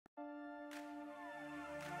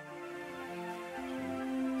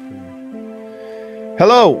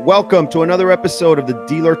Hello, welcome to another episode of the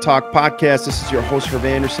Dealer Talk Podcast. This is your host, Herb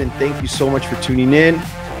Anderson. Thank you so much for tuning in.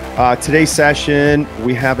 Today's session,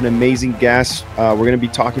 we have an amazing guest. We're going to be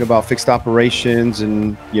talking about fixed operations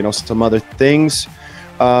and, some other things.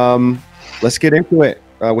 Let's get into it.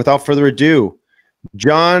 Without further ado,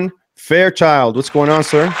 John Fairchild. What's going on,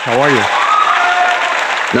 sir? How are you?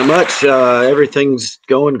 Not much. Everything's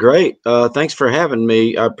going great. Thanks for having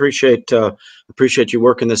me. I appreciate you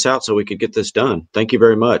working this out so we could get this done. Thank you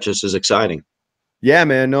very much. This is exciting. Yeah,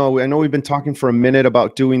 man. No, I know we've been talking for a minute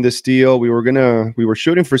about doing this deal. We were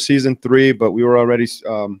shooting for season 3, but we were already,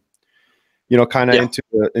 into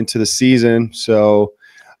the season. So,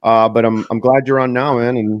 but I'm glad you're on now,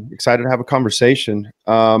 man, and excited to have a conversation.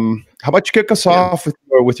 How about you kick us off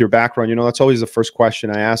with your background? That's always the first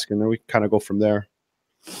question I ask, and then we kind of go from there.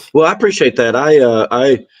 Well, I appreciate that.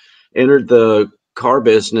 I entered the car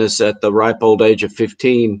business at the ripe old age of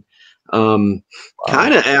 15, kind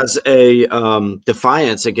of as a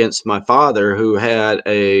defiance against my father, who had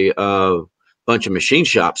a bunch of machine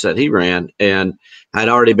shops that he ran, and I'd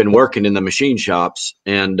already been working in the machine shops,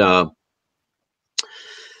 and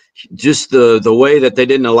just the way that they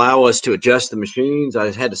didn't allow us to adjust the machines.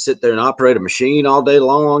 I had to sit there and operate a machine all day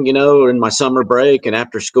long, in my summer break and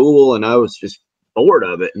after school, and I was just bored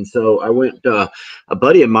of it. And so I went, a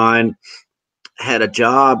buddy of mine had a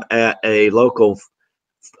job at a local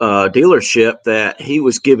dealership that he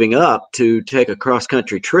was giving up to take a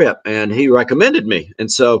cross-country trip, and he recommended me.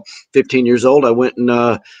 And so 15 years old, I went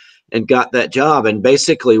and got that job. And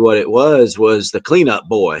basically what it was the cleanup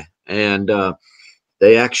boy. And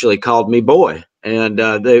they actually called me boy. And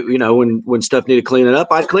they, when stuff needed cleaning up,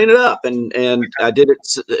 I'd clean it up. And I did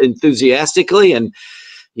it enthusiastically. And,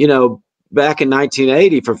 back in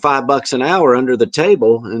 1980 for $5 an hour under the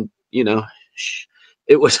table. And,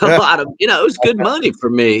 it was a lot of, it was good money for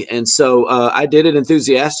me. And so I did it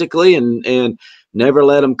enthusiastically and never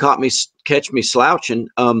let them catch me slouching.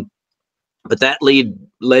 But that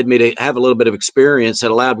led me to have a little bit of experience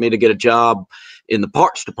that allowed me to get a job in the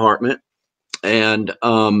parts department. And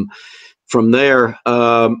from there,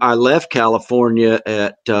 I left California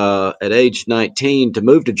at age 19 to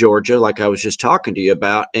move to Georgia, like I was just talking to you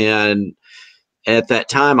about. And at that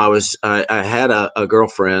time, I had a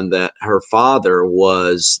girlfriend that her father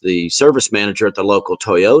was the service manager at the local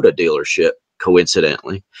Toyota dealership,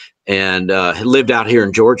 coincidentally, and had lived out here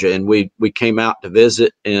in Georgia. And we came out to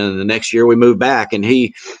visit, and the next year we moved back. And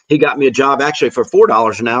he got me a job actually for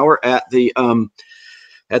 $4 an hour at the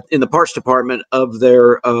in the parts department of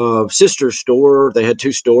their sister store. They had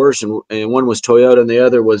 2 stores, and one was Toyota and the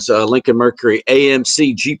other was Lincoln Mercury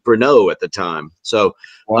AMC Jeep Renault at the time. So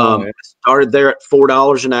I started there at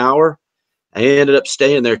 $4 an hour. I ended up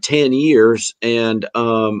staying there 10 years, and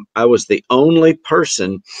I was the only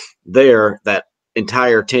person there that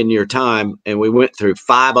entire 10-year time, and we went through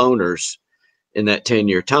 5 owners in that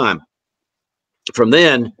 10-year time. From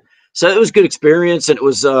then, so it was a good experience, and it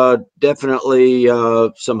was definitely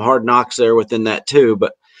some hard knocks there within that too.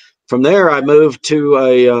 But from there, I moved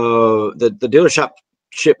to the dealership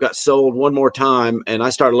got sold one more time, and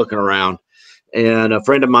I started looking around. And a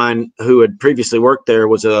friend of mine who had previously worked there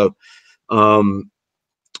was a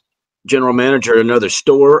general manager at another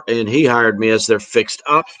store, and he hired me as their fixed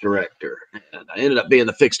ops director. And I ended up being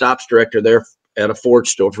the fixed ops director there at a Ford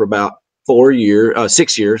store for about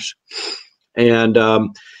 6 years. And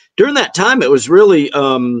during that time, it was really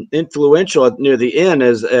influential near the end,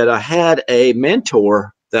 as I had a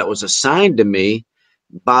mentor that was assigned to me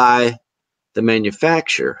by the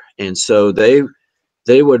manufacturer. And so they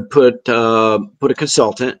would put a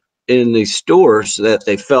consultant in the stores that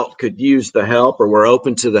they felt could use the help or were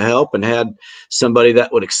open to the help, and had somebody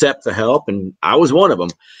that would accept the help. And I was one of them.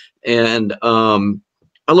 And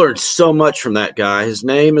I learned so much from that guy. His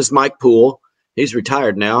name is Mike Poole. He's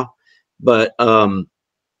retired now, but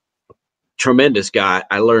tremendous guy.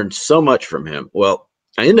 I learned so much from him. Well,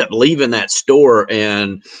 I ended up leaving that store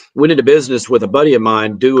and went into business with a buddy of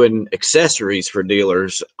mine doing accessories for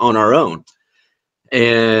dealers on our own.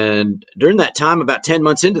 And during that time, about 10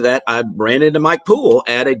 months into that, I ran into Mike Poole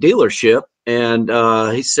at a dealership, and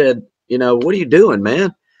he said, what are you doing,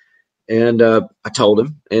 man? And I told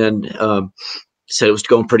him, and said it was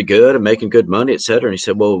going pretty good and making good money, et cetera. And he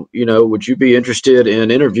said, well, would you be interested in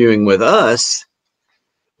interviewing with us?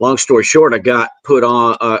 Long story short, I got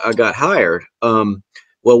hired.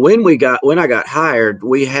 Well, when I got hired,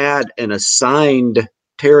 we had an assigned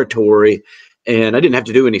territory, and I didn't have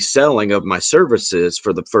to do any selling of my services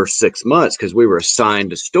for the first 6 months because we were assigned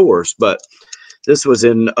to stores. But this was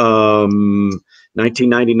in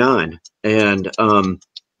 1999, and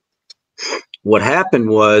what happened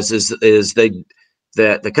was they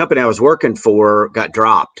that the company I was working for got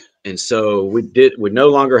dropped. And so we no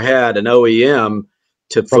longer had an OEM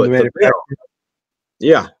to foot the bill.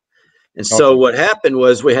 Yeah. And so what happened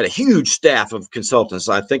was we had a huge staff of consultants.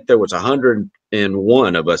 I think there was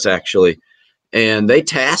 101 of us actually. And they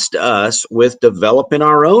tasked us with developing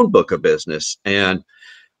our own book of business. And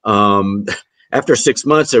after 6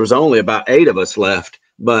 months, there was only about 8 of us left.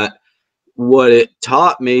 But what it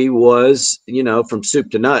taught me was, you know, from soup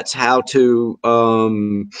to nuts, how to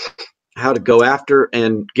go after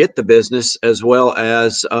and get the business, as well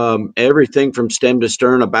as everything from stem to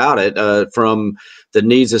stern about it, from the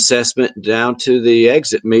needs assessment down to the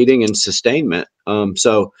exit meeting and sustainment.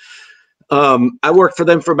 So I worked for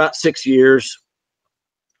them for about 6 years,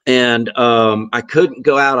 and I couldn't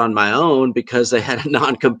go out on my own because they had a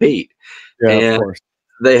non-compete. Yeah, and of course.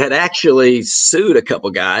 They had actually sued a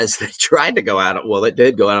couple guys that tried to go out. Well, they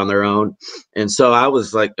did go out on their own. And so I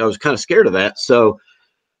was kind of scared of that. So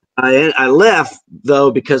I left,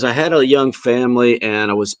 though, because I had a young family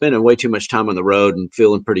and I was spending way too much time on the road and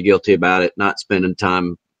feeling pretty guilty about it, not spending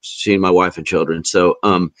time seeing my wife and children. So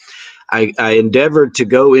I endeavored to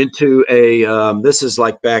go into this is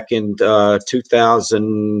like back in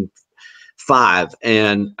 2005.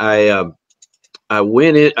 And I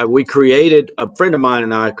went in, we created, a friend of mine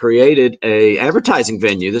and I created a advertising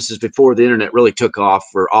venue. This is before the internet really took off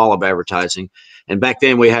for all of advertising. And back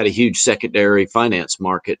then we had a huge secondary finance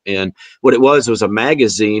market. And what it was a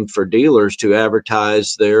magazine for dealers to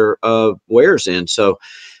advertise their wares in. So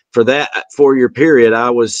for that 4-year period, I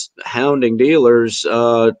was hounding dealers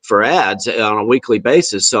for ads on a weekly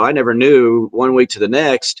basis. So I never knew one week to the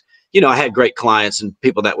next. You know, I had great clients and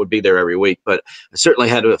people that would be there every week, but I certainly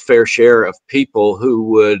had a fair share of people who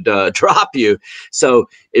would drop you. So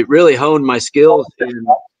it really honed my skills. And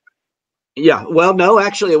yeah, well, no,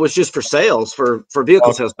 actually, it was just for sales, for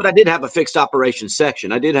vehicle sales. But I did have a fixed operations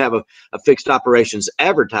section. I did have a fixed operations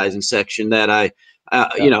advertising section that I,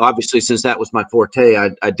 you know, obviously, since that was my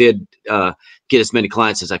forte, I did get as many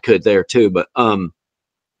clients as I could there too. But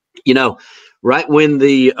you know, right when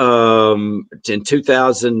in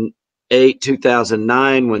 2008,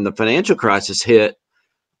 2009, when the financial crisis hit,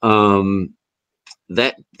 that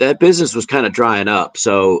business was kind of drying up.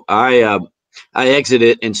 So I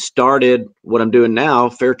exited and started what I'm doing now,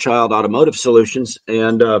 Fairchild Automotive Solutions,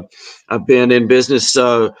 and I've been in business.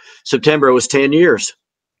 September was 10 years.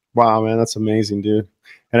 Wow, man, that's amazing, dude.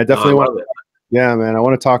 And I definitely want to, yeah, man, I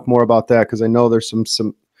want to talk more about that because I know there's some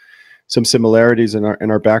similarities in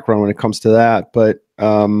our background when it comes to that. But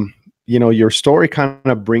you know, your story kind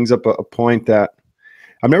of brings up a point that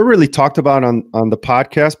I've never really talked about on the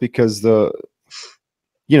podcast, because the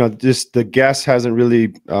guest hasn't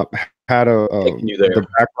really had the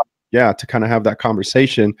background, yeah, to kind of have that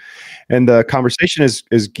conversation. And the conversation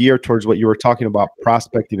is geared towards what you were talking about,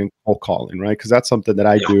 prospecting and cold calling, right? Because that's something that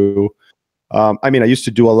I do. I mean, I used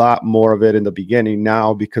to do a lot more of it in the beginning.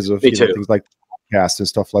 Now, because of things like podcasts and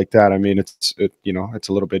stuff like that, I mean, it's a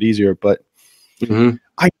little bit easier. But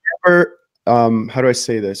I never, how do I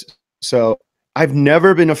say this? So I've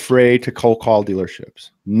never been afraid to cold call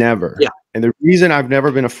dealerships. Never. Yeah. And the reason I've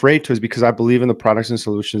never been afraid to is because I believe in the products and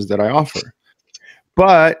solutions that I offer.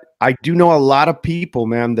 But I do know a lot of people,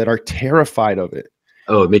 man, that are terrified of it.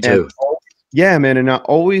 Oh, me too. Yeah, man. And I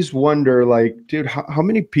always wonder, like, dude, how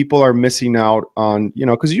many people are missing out on, you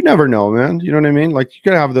know, because you never know, man. You know what I mean? Like, you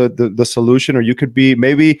could have the solution, or you could be,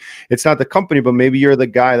 maybe it's not the company, but maybe you're the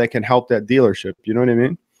guy that can help that dealership. You know what I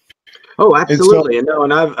mean? Oh, absolutely. And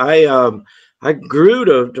I grew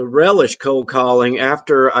to relish cold calling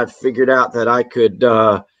after I figured out that I could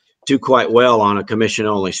do quite well on a commission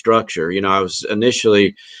only structure. You know, I was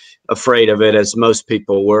initially afraid of it, as most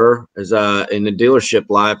people were, as in the dealership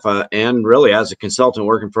life, and really as a consultant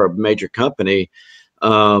working for a major company.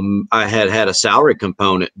 I had a salary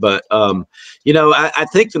component, but you know, I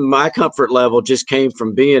think my comfort level just came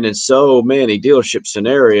from being in so many dealership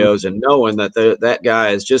scenarios and knowing that that guy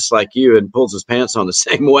is just like you and pulls his pants on the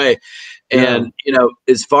same way. And you know,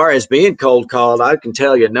 as far as being cold called, I can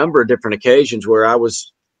tell you a number of different occasions where I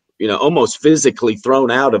was, you know, almost physically thrown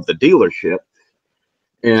out of the dealership.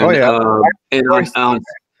 And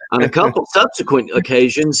on a couple subsequent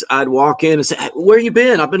occasions, I'd walk in and say, hey, where you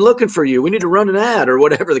been? I've been looking for you. We need to run an ad, or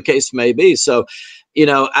whatever the case may be. So, you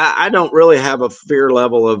know, I don't really have a fear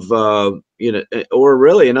level of, you know, or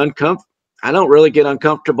really I don't really get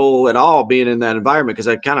uncomfortable at all being in that environment, because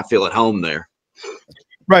I kind of feel at home there.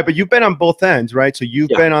 Right. But you've been on both ends, right? So you've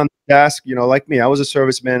been on the desk, you know, like me. I was a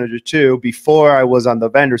service manager too before I was on the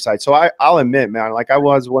vendor side. So I'll admit, man, like I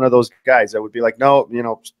was one of those guys that would be like, no, you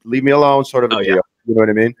know, leave me alone, sort of a deal. You know what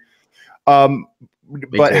I mean?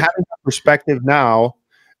 but having that perspective now,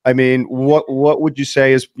 I mean, what would you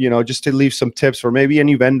say is, you know, just to leave some tips for maybe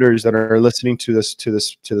any vendors that are listening to this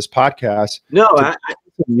podcast? No,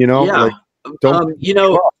 you know, yeah. like, don't, you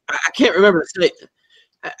know, I can't remember the state.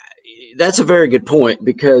 That's a very good point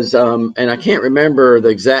because, and I can't remember the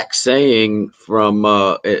exact saying from,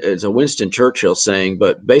 it's a Winston Churchill saying,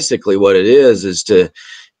 but basically what it is to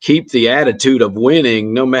keep the attitude of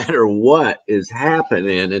winning no matter what is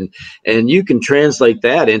happening. And you can translate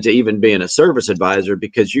that into even being a service advisor,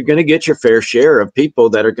 because you're going to get your fair share of people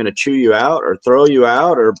that are going to chew you out or throw you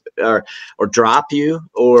out or drop you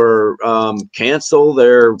or cancel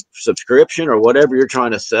their subscription or whatever you're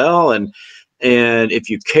trying to sell. And if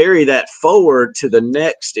you carry that forward to the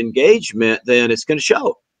next engagement, then it's going to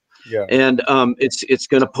show. Yeah. And it's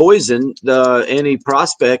going to poison any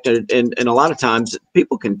prospect, and a lot of times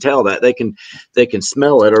people can tell that they can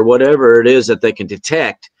smell it or whatever it is that they can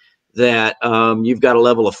detect that you've got a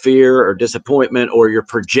level of fear or disappointment, or you're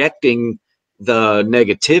projecting the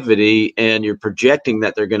negativity and you're projecting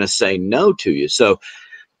that they're going to say no to you. So,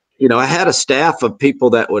 you know, I had a staff of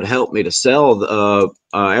people that would help me to sell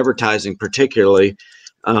advertising, particularly.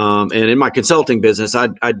 And in my consulting business,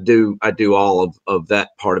 I do all of that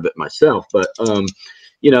part of it myself. But,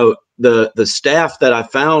 you know, the staff that I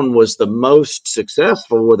found was the most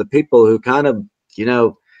successful were the people who kind of, you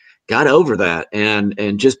know, got over that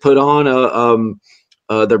and just put on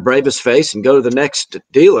their bravest face and go to the next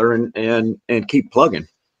dealer and keep plugging.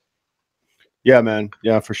 Yeah, man.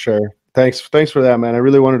 Yeah, for sure. Thanks for that, man. I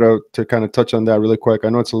really wanted to kind of touch on that really quick. I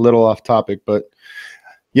know it's a little off topic, but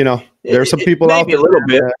you know, there are some people out there a little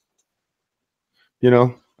bit, you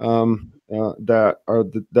know, that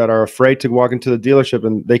are afraid to walk into the dealership,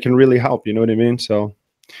 and they can really help. You know what I mean? So,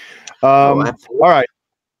 all right,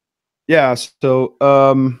 yeah. So,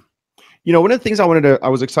 you know, one of the things I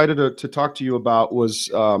was excited to talk to you about was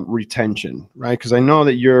retention, right? Because I know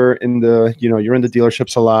that you're in the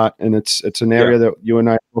dealerships a lot, and it's an area that you and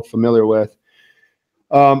I are familiar with.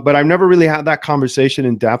 But I've never really had that conversation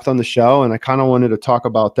in depth on the show, and I kind of wanted to talk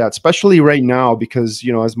about that, especially right now, because,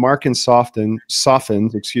 you know, as market softens,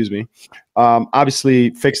 obviously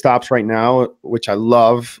fixed ops right now, which I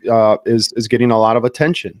love, is getting a lot of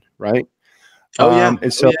attention, right?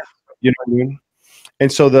 And so, you know what I mean?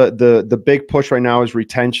 And so the big push right now is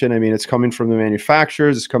retention. I mean, it's coming from the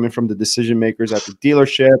manufacturers, it's coming from the decision makers at the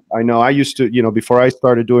dealership. I know I used to, you know, before I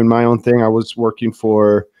started doing my own thing, I was working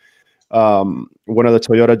for one of the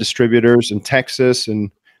Toyota distributors in Texas,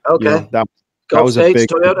 and you know, that was a big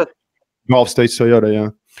Toyota. Gulf States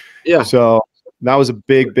Toyota, yeah. So that was a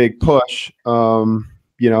big push. You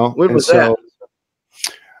know, when was that?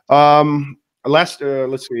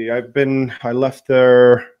 Let's see. I left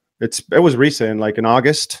there. It was recent, like in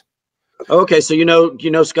August. Okay, so you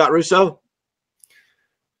know Scott Russo?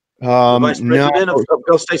 The vice president of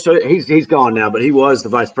Gulf States Toyota. He's gone now, but he was the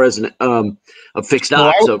vice president of fixed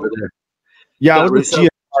ops over there. Yeah, I was with GM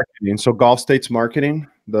marketing, so Gulf States marketing.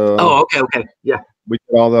 Okay, yeah. We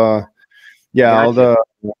did all the, all the,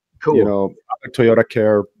 cool. You know, Toyota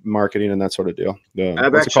Care marketing and that sort of deal.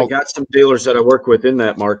 I've actually got some dealers that I work with in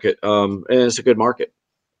that market, and it's a good market.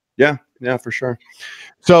 Yeah, for sure.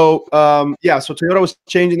 So, so Toyota was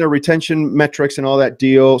changing their retention metrics and all that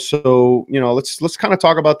deal. So, you know, let's kind of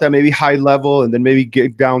talk about that, maybe high level, and then maybe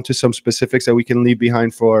get down to some specifics that we can leave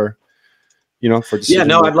behind for, you know, for decision. Yeah,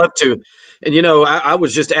 no, I'd love to. And, you know, I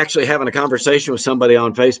was just actually having a conversation with somebody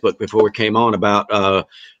on Facebook before we came on about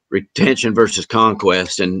retention versus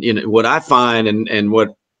conquest. And, you know, what I find and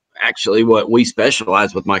what we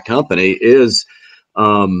specialize with my company is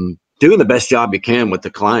doing the best job you can with the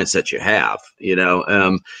clients that you have, you know.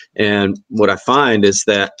 And what I find is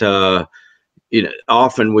that, you know,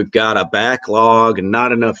 often we've got a backlog and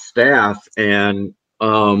not enough staff, and,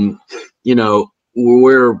 you know,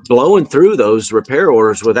 we're blowing through those repair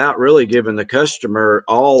orders without really giving the customer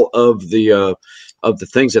all of the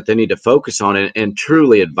things that they need to focus on and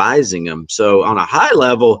truly advising them. So on a high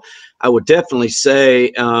level, I would definitely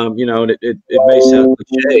say, you know, it may sound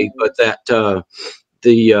cliche, but that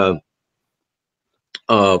the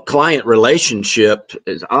client relationship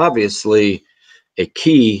is obviously a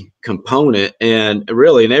key component, and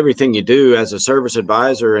really in everything you do as a service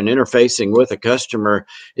advisor and interfacing with a customer,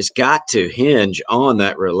 it's got to hinge on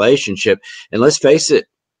that relationship. And let's face it,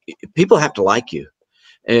 people have to like you.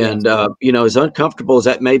 And, you know, as uncomfortable as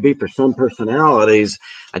that may be for some personalities,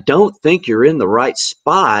 I don't think you're in the right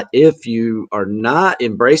spot if you are not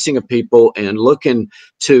embracing a people and looking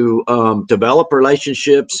to develop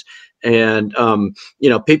relationships And,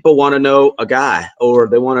 people want to know a guy, or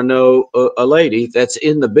they want to know a lady that's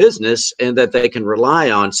in the business and that they can rely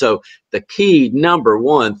on. So the key number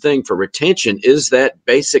one thing for retention is that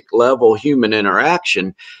basic level human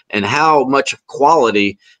interaction, and how much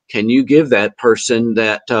quality can you give that person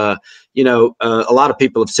that, a lot of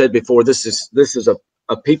people have said before, this is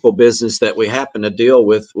a people business that we happen to deal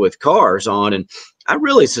with cars on. And I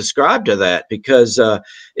really subscribe to that, because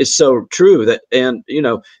it's so true that, and,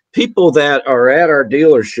 people that are at our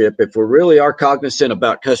dealership, if we really are cognizant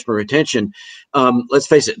about customer retention, let's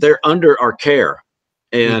face it, they're under our care.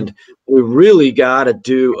 And we really got to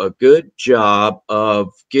do a good job of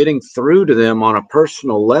getting through to them on a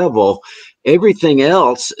personal level. Everything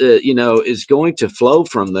else, is going to flow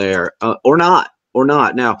from there, or not.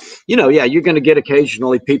 Now, you're going to get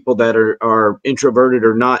occasionally people that are introverted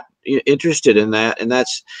or not interested in that. And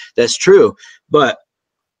that's true. But,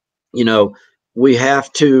 we have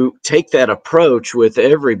to take that approach with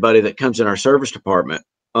everybody that comes in our service department.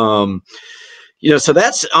 So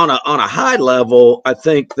that's on a high level. I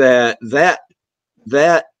think that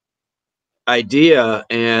idea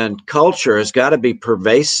and culture has got to be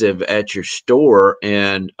pervasive at your store.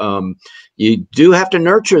 And you do have to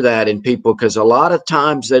nurture that in people, because a lot of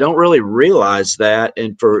times they don't really realize that.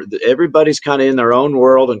 And everybody's kind of in their own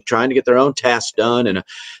world and trying to get their own tasks done. And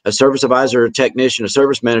a service advisor, a technician, a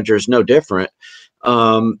service manager is no different.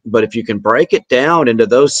 But if you can break it down into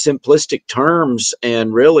those simplistic terms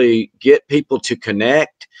and really get people to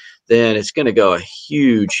connect, then it's going to go a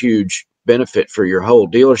huge, huge benefit for your whole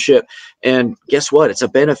dealership. And guess what? It's a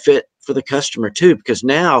benefit for the customer too, because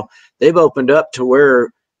now they've opened up to where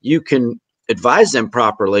you can advise them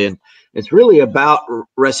properly. And it's really about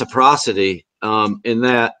reciprocity, in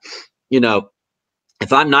that,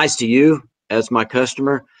 if I'm nice to you as my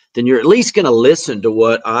customer, then you're at least going to listen to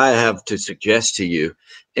what I have to suggest to you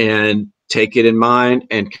and take it in mind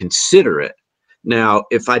and consider it. Now,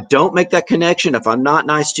 if I don't make that connection, if I'm not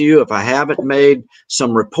nice to you, if I haven't made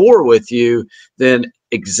some rapport with you, then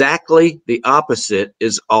exactly the opposite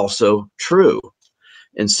is also true.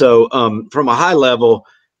 And so from a high level,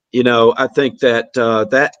 I think that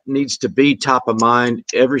that needs to be top of mind,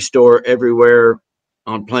 every store, everywhere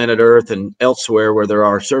on planet Earth and elsewhere where there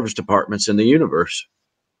are service departments in the universe.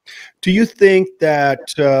 Do you think that,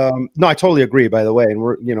 no, I totally agree, by the way.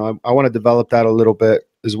 And I want to develop that a little bit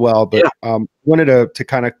as well, but wanted to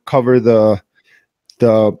kind of cover the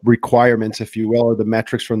requirements, if you will, or the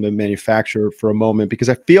metrics from the manufacturer for a moment, because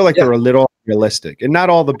I feel like they're a little realistic, and not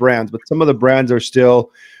all the brands, but some of the brands are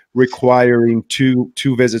still requiring two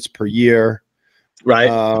visits per year. Right.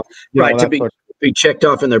 To be checked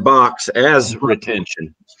off in their box as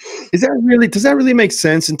retention. Does that really make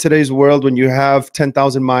sense in today's world when you have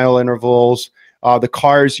 10,000-mile intervals? The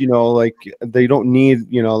cars, like they don't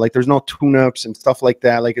need, like there's no tune-ups and stuff like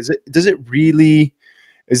that. Like, is that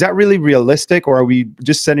really realistic, or are we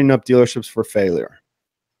just setting up dealerships for failure?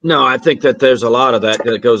 No, I think that there's a lot of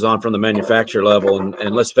that goes on from the manufacturer level.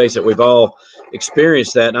 And let's face it, we've all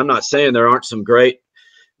experienced that. And I'm not saying there aren't some great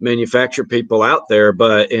manufacturer people out there,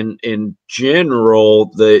 but in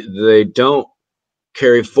general, they don't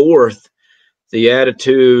carry forth the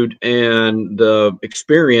attitude and the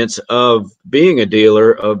experience of being a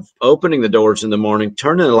dealer, of opening the doors in the morning,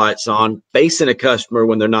 turning the lights on, facing a customer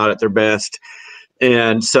when they're not at their best.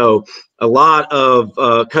 And so a lot of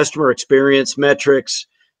customer experience metrics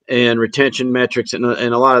and retention metrics and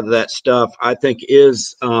a lot of that stuff, I think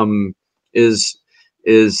is at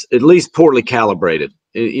least poorly calibrated.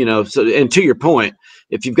 So, and to your point,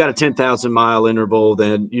 if you've got a 10,000-mile interval,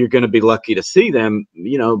 then you're going to be lucky to see them,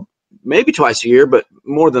 maybe twice a year, but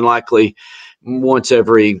more than likely once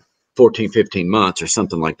every 14, 15 months or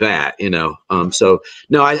something like that, So,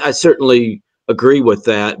 no, I certainly agree with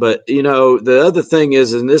that. But, the other thing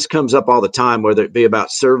is, and this comes up all the time, whether it be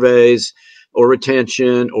about surveys or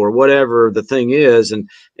retention or whatever the thing is. And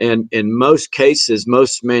in most cases,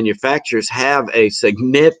 most manufacturers have a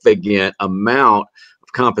significant amount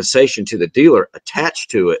of compensation to the dealer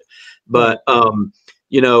attached to it. But,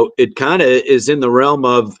 it kind of is in the realm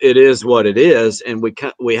of it is what it is. And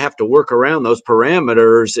we have to work around those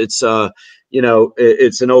parameters. It's,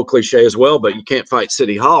 it's an old cliche as well, but you can't fight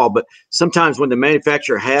City Hall. But sometimes when the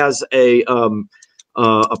manufacturer has a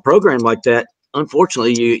program like that,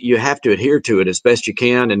 unfortunately, you have to adhere to it as best you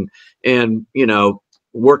can and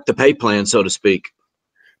work the pay plan, so to speak.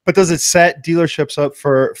 But does it set dealerships up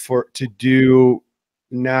to do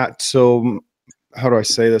not so? How do I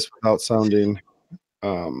say this without sounding?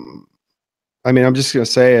 I'm just gonna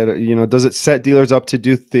say it. Does it set dealers up to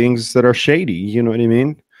do things that are shady? You know what I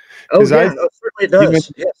mean? Oh yeah, certainly it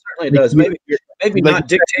does. Yeah, certainly it does. maybe like not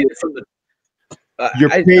dictated from the. Your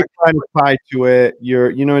pay time is tied to it.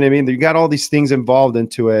 You know what I mean? You got all these things involved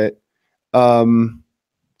into it.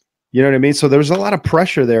 You know what I mean? So there's a lot of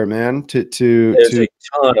pressure there, man. There's a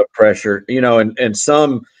ton of pressure, you know, and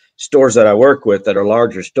some stores that I work with that are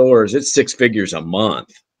larger stores, it's 6 figures a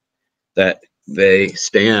month that they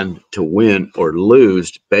stand to win or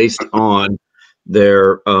lose based on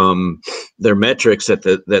their metrics that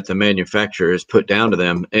the manufacturer has put down to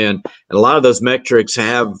them, and a lot of those metrics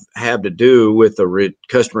have to do with the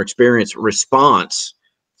customer experience response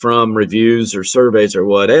from reviews or surveys or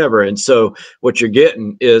whatever. And so what you're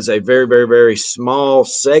getting is a very, very, very small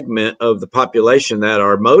segment of the population that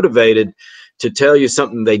are motivated to tell you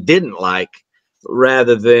something they didn't like,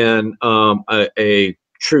 rather than a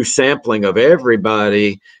true sampling of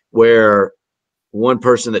everybody, where one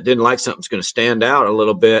person that didn't like something is going to stand out a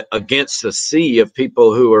little bit against the sea of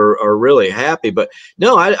people who are really happy. But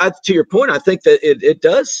no, I to your point, I think that it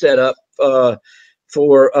does set up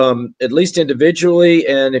for at least individually,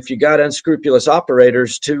 and if you got unscrupulous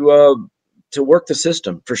operators, to work the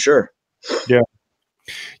system for sure.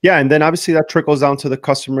 Yeah, and then obviously that trickles down to the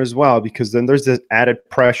customer as well, because then there's this added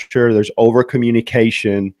pressure, there's over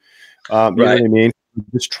communication. You know what I mean?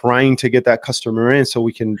 Just trying to get that customer in so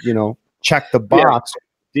we can, check the box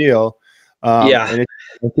deal. And I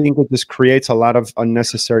think it just creates a lot of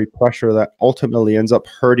unnecessary pressure that ultimately ends up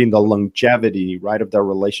hurting the longevity, right, of their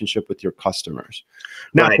relationship with your customers.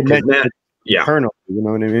 Not to mention eternally, you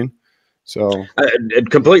know what I mean? So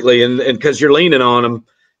completely, and because you're leaning on them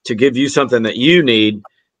to give you something that you need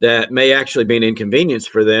that may actually be an inconvenience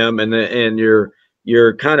for them, and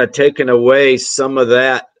you're kind of taking away some of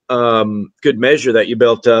that good measure that you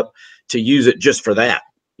built up to use it just for that,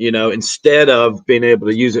 instead of being able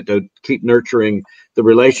to use it to keep nurturing the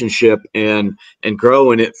relationship and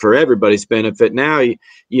growing it for everybody's benefit. Now,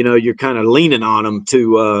 you're kind of leaning on them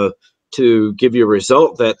to give you a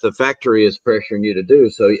result that the factory is pressuring you to do.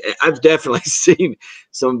 So I've definitely seen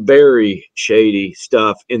some very shady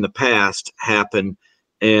stuff in the past happen,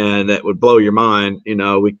 and that would blow your mind.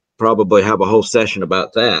 We probably have a whole session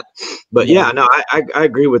about that. But I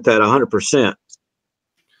agree with that 100%.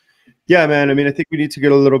 Yeah, man. I mean, I think we need to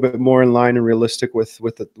get a little bit more in line and realistic with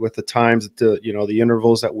the times, the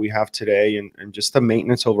intervals that we have today, and just the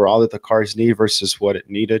maintenance overall that the cars need versus what it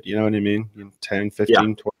needed. You know what I mean? 10, 15,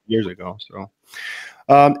 20 years ago. So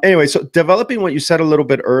anyway, so developing what you said a little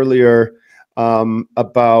bit earlier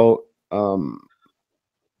about the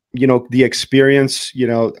experience,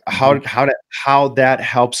 how that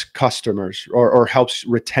helps customers or helps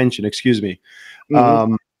retention, excuse me.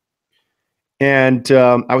 And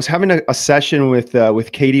I was having a session with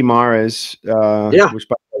Katie Mares. Which, by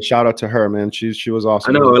the way, shout out to her, man. She was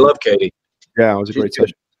awesome. I know, I love Katie. Yeah, it was a great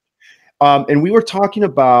session. And we were talking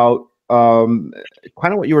about kind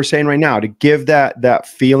of what you were saying right now, to give that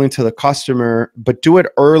feeling to the customer, but do it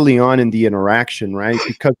early on in the interaction, right?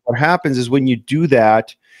 Because what happens is when you do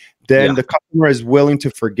that, then the customer is willing to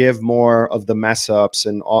forgive more of the mess ups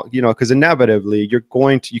and all, because inevitably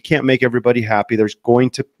you can't make everybody happy.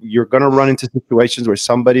 You're going to run into situations where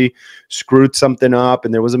somebody screwed something up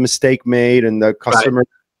and there was a mistake made and the customer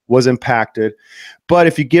was impacted. But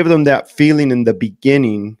if you give them that feeling in the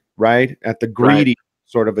beginning, right, at the greedy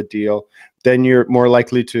sort of a deal, then you're more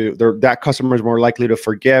likely that customer is more likely to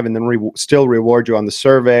forgive, and then still reward you on the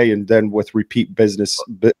survey, and then with repeat business.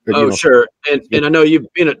 Sure. And I know you've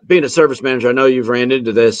being a service manager, I know you've ran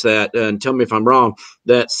into this, and tell me if I'm wrong,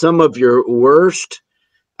 that some of your worst,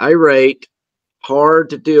 irate, hard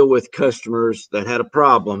to deal with customers that had a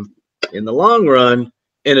problem in the long run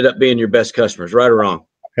ended up being your best customers, right or wrong?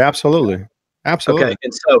 Absolutely. Okay.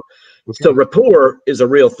 And so rapport is a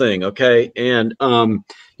real thing. Okay. And,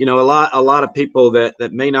 a lot of people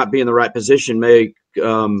that may not be in the right position may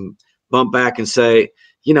bump back and say,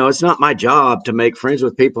 it's not my job to make friends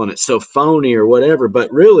with people and it's so phony or whatever.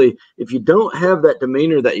 But really, if you don't have that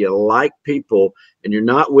demeanor that you like people and you're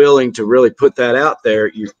not willing to really put that out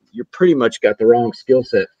there, you're pretty much got the wrong skill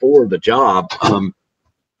set for the job.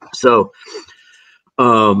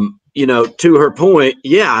 To her point,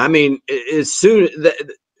 I mean, as soon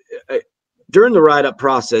during the write-up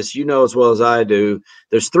process, as well as I do,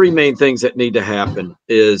 there's 3 main things that need to happen.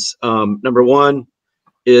 Is number one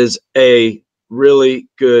is a really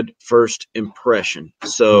good first impression.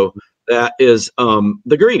 So that is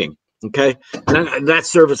the greeting. Okay, and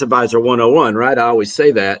that's Service Advisor 101, right? I always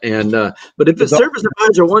say that. And but if it's Service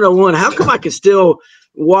Advisor 101, how come I can still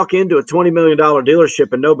walk into a $20 million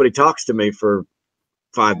dealership and nobody talks to me for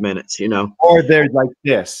 5 minutes? Or they're like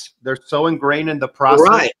this. They're so ingrained in the process.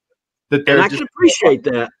 Right. And I can appreciate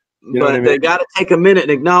that. You know what I mean? they got to take a minute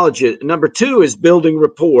and acknowledge it. Number two is building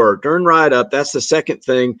rapport. Turn right up. That's the second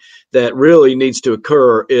thing that really needs to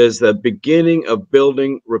occur, is the beginning of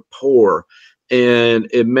building rapport. And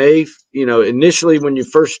it may, initially when you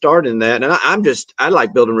first start in that, and I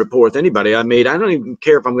like building rapport with anybody I meet. I don't even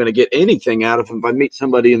care if I'm going to get anything out of them. If I meet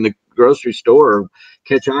somebody in the grocery store or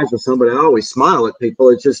catch eyes with somebody, I always smile at people.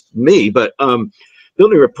 It's just me. But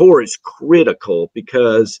building rapport is critical,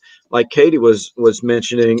 because like Katie was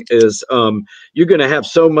mentioning, is you're going to have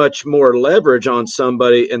so much more leverage on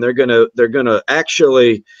somebody, and they're going to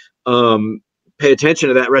actually pay attention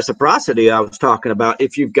to that reciprocity I was talking about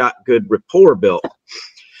if you've got good rapport built.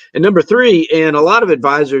 And number three, and a lot of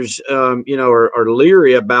advisors, are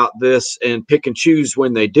leery about this and pick and choose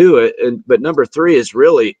when they do it. But number three is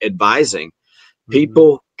really advising.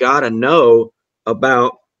 People got to know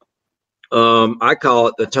about, I call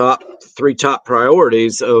it the top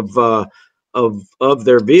priorities of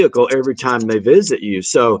their vehicle every time they visit you.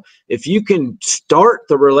 So if you can start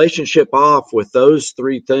the relationship off with those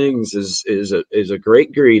three things, is a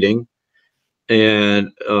great greeting, and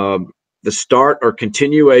the start or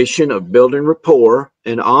continuation of building rapport,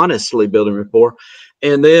 and honestly building rapport,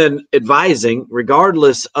 and then advising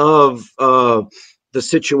regardless of the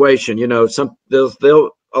situation.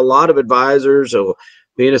 A lot of advisors will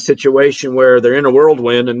be in a situation where they're in a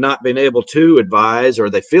whirlwind and not being able to advise, or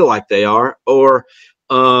they feel like they are, or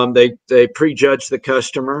they prejudge the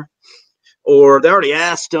customer, or they already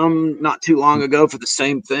asked them not too long ago for the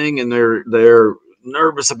same thing, and they're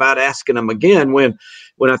nervous about asking them again. When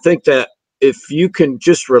I think that if you can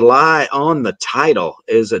just rely on the title,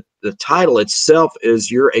 the title itself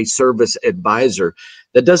is, you're a service advisor.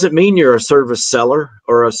 That doesn't mean you're a service seller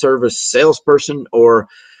or a service salesperson, or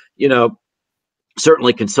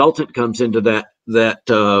certainly consultant comes into that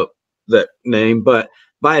name. But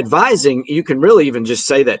by advising, you can really even just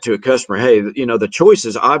say that to a customer. Hey, the choice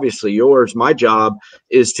is obviously yours. My job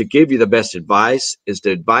is to give you the best advice, is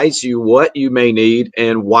to advise you what you may need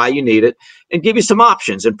and why you need it, and give you some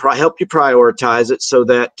options and help you prioritize it, so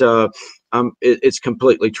that it's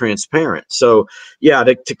completely transparent. So yeah,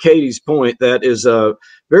 to Katie's point, that is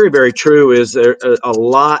very, very true. Is there a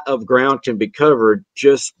lot of ground can be covered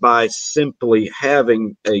just by simply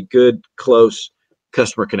having a good, close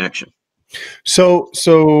customer connection. So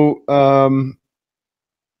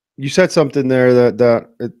you said something there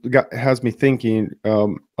that has me thinking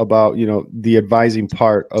about the advising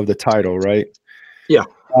part of the title, right? Yeah.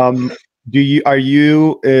 Are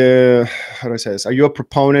you how do I say this? Are you a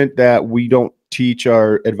proponent that we don't teach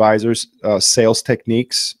our advisors sales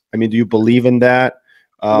techniques? I mean, do you believe in that?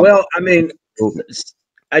 Well, I mean,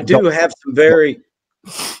 I do have some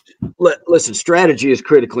listen, strategy is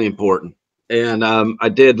critically important. And I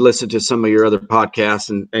did listen to some of your other podcasts,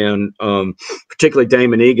 and particularly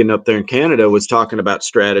Damon Egan up there in Canada was talking about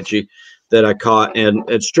strategy that I caught. And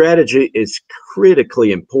strategy is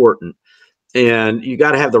critically important. And you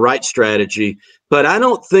got to have the right strategy. But I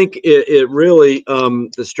don't think it really,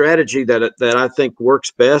 the strategy that I think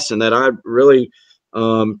works best, and that I really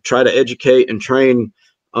try to educate and train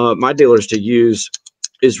my dealers to use,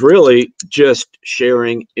 is really just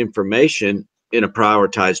sharing information in a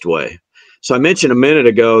prioritized way. So I mentioned a minute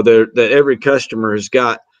ago that every customer has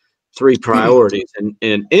got three priorities,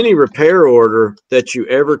 and any repair order that you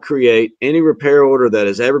ever create, any repair order that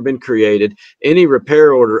has ever been created, any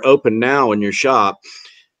repair order open now in your shop,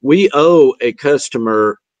 we owe a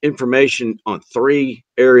customer information on three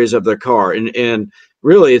areas of their car. And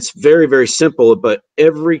really, it's very, very simple, but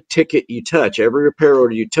every ticket you touch, every repair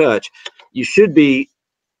order you touch, you should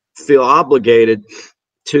feel obligated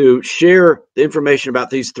to share the information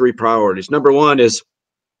about these three priorities. Number one is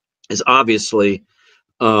obviously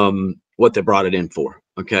what they brought it in for.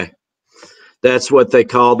 Okay. That's what they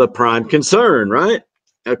call the prime concern, right?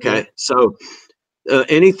 Okay. Yeah. So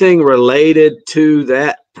anything related to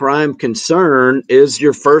that prime concern is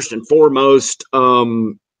your first and foremost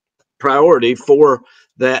priority for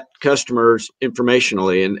that customer's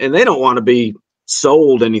informationally. And they don't want to be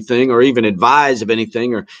sold anything or even advised of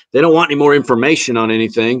anything, or they don't want any more information on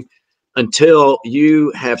anything until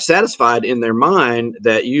you have satisfied in their mind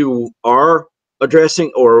that you are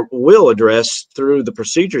addressing or will address, through the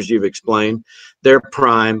procedures you've explained, their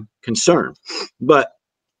prime concern. But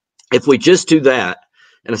if we just do that,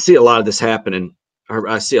 and I see a lot of this happening,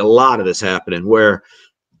 where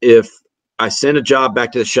if I send a job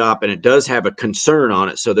back to the shop and it does have a concern on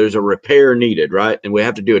it, so there's a repair needed, right? And we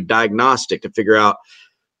have to do a diagnostic to figure out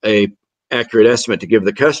a accurate estimate to give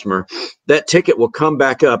the customer, that ticket will come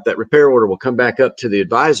back up, that repair order will come back up to the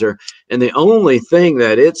advisor, and the only thing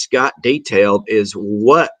that it's got detailed is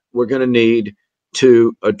what we're going to need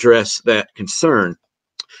to address that concern.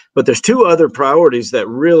 But there's two other priorities that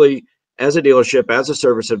really, as a dealership, as a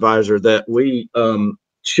service advisor, that we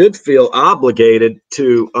should feel obligated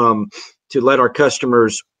to let our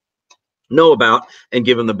customers know about and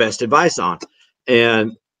give them the best advice on.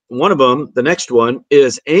 And one of them, the next one,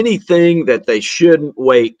 is anything that they shouldn't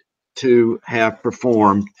wait to have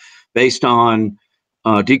performed based on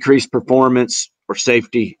decreased performance or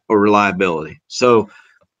safety or reliability. So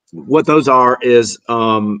what those are is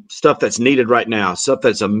stuff that's needed right now, stuff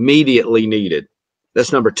that's immediately needed.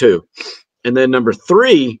 That's number two. And then number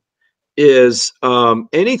three is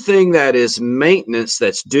anything that is maintenance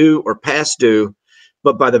that's due or past due,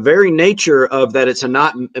 but by the very nature of that it's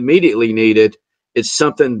not immediately needed, it's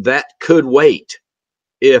something that could wait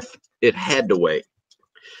if it had to wait.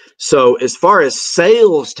 So as far as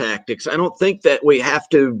sales tactics, I don't think that we have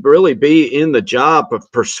to really be in the job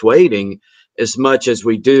of persuading as much as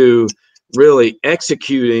we do really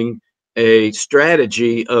executing a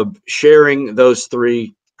strategy of sharing those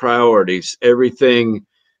three priorities: everything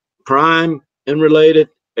prime and related,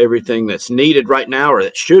 everything that's needed right now or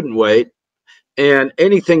that shouldn't wait, and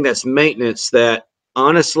anything that's maintenance that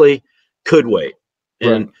honestly could wait.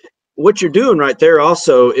 Right. And what you're doing right there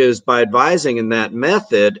also is, by advising in that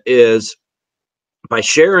method, is by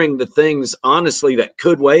sharing the things honestly that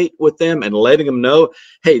could wait with them and letting them know,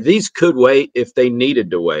 hey, these could wait if they needed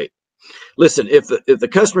to wait. Listen, if the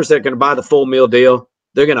customers that are going to buy the full meal deal,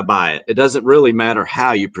 they're going to buy it. It doesn't really matter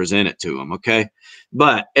how you present it to them, okay?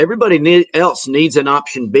 But everybody else needs an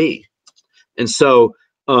option B. And so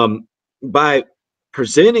by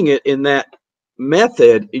presenting it in that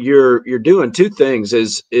method, you're doing two things: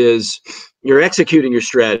 is you're executing your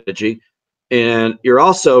strategy, and you're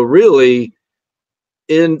also really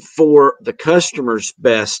in for the customer's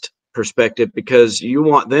best perspective, because you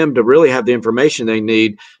want them to really have the information they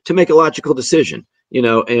need to make a logical decision, you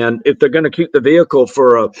know. And if they're going to keep the vehicle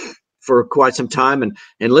for quite some time,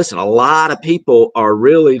 and listen, a lot of people are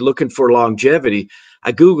really looking for longevity.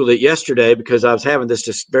 I Googled it yesterday because I was having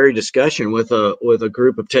this very discussion with a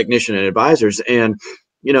group of technician and advisors. And,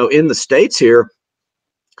 you know, in the States here,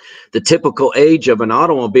 the typical age of an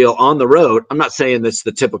automobile on the road, I'm not saying that's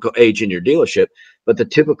the typical age in your dealership, but the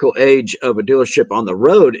typical age of a dealership on the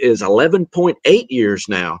road is 11.8 years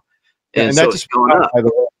now. And so it's going up. By the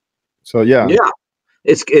way. So, yeah.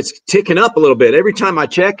 It's ticking up a little bit every time I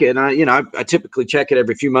check it. And I typically check it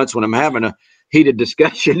every few months when I'm having a heated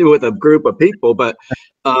discussion with a group of people. But,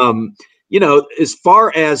 you know, as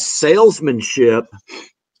far as salesmanship,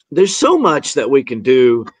 there's so much that we can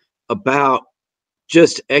do about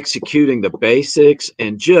just executing the basics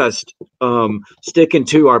and just sticking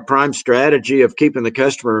to our prime strategy of keeping the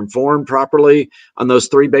customer informed properly on those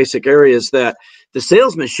three basic areas, that the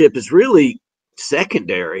salesmanship is really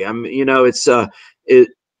secondary. I mean, you know, it's in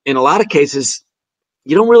a lot of cases,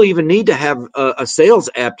 you don't really even need to have a sales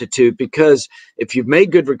aptitude, because if you've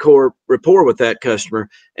made good rapport with that customer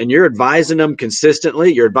and you're advising them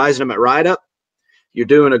consistently, you're advising them at write-up, you're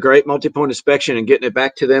doing a great multi-point inspection and getting it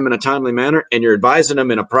back to them in a timely manner, and you're advising them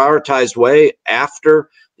in a prioritized way after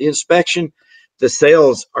the inspection, the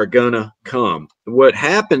sales are gonna come. What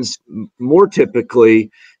happens more typically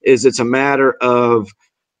is it's a matter of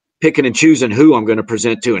picking and choosing who I'm going to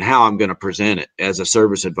present to and how I'm going to present it as a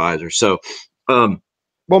service advisor. So, well,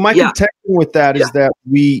 my contention with that is that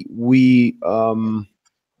we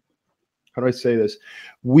how do I say this?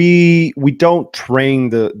 We don't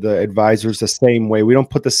train the advisors the same way. We don't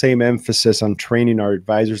put the same emphasis on training our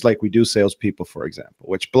advisors like we do salespeople, for example,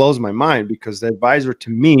 which blows my mind, because the advisor,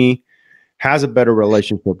 to me, has a better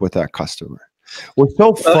relationship with that customer. We're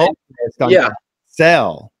so focused on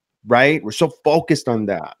sell, right? We're so focused on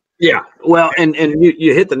that. Yeah, well, and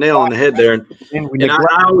you hit the nail on the head there. And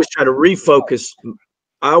I always try to refocus.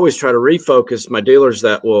 I always try to refocus my dealers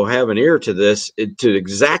that will have an ear to this, to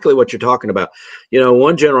exactly what you're talking about. You know,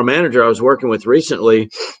 one general manager I was working with recently,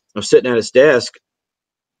 I was sitting at his desk,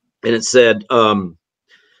 and it said,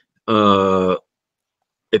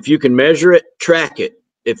 if you can measure it, track it.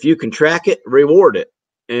 If you can track it, reward it.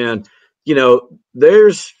 And, you know,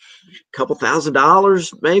 there's a couple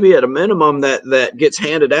 $1,000 maybe at a minimum that gets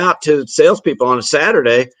handed out to salespeople on a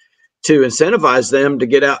Saturday to incentivize them to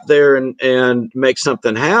get out there and make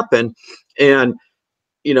something happen. And,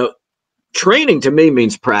 you know, training to me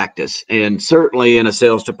means practice. And certainly in a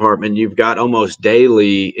sales department, you've got almost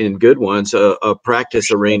daily, in good ones, a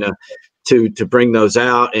practice arena to bring those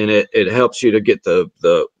out. And it helps you to get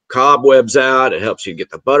the cobwebs out. It helps you get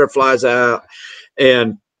the butterflies out.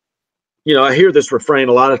 And, you know, I hear this refrain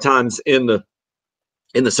a lot of times in the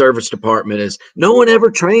service department is, no one ever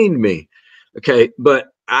trained me. Okay. But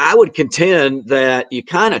I would contend that you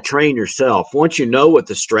kind of train yourself once you know what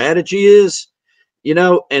the strategy is, you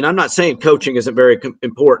know, and I'm not saying coaching isn't very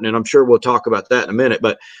important, and I'm sure we'll talk about that in a minute,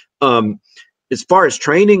 but as far as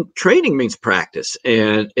training means practice.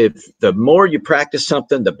 And if the more you practice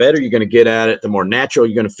something, the better you're going to get at it, the more natural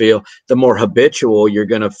you're going to feel, the more habitual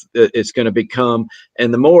it's going to become,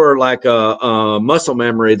 and the more like a muscle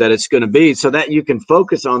memory that it's going to be, so that you can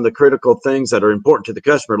focus on the critical things that are important to the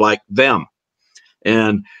customer, like them,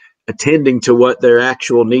 and attending to what their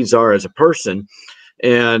actual needs are as a person.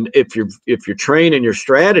 And if you're training your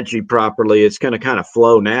strategy properly, it's going to kind of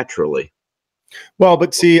flow naturally. Well,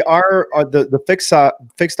 but see, the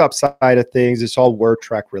fixed op side of things, it's all word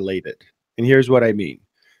track related, and here's what I mean.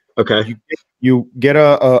 Okay, you get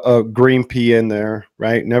a green pea in there,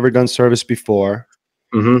 right? Never done service before.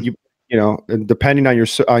 Mm-hmm. You know, depending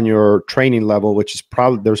on your training level, which is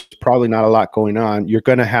there's probably not a lot going on, you're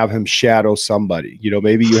going to have him shadow somebody. You know,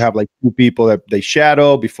 maybe you have like 2 people that they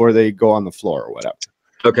shadow before they go on the floor or whatever.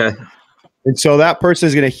 Okay, and so that person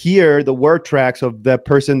is going to hear the word tracks of the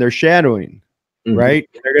person they're shadowing. Mm-hmm. Right?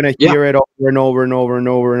 They're going to hear it over and over and over and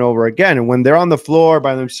over and over again. And when they're on the floor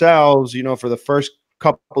by themselves, you know, for the first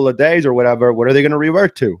couple of days or whatever, what are they going to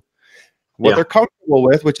revert to? What they're comfortable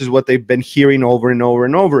with, which is what they've been hearing over and over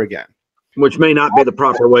and over again. Which may not be the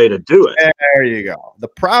proper way to do it. There you go. The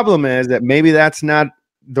problem is that maybe that's not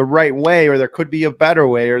the right way, or there could be a better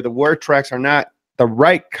way, or the word tracks are not the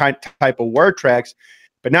right type of word tracks.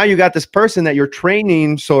 But now you got this person that you're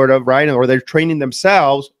training, sort of, right? Or they're training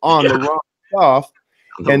themselves on the wrong stuff,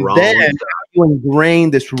 and then you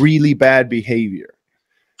ingrain this really bad behavior.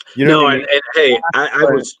 You know, and hey,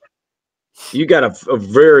 you got a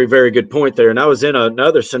very, very good point there. And I was in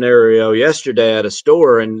another scenario yesterday at a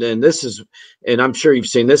store, and I'm sure you've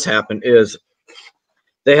seen this happen, is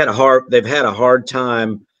they've had a hard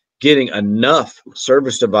time getting enough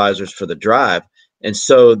service advisors for the drive. And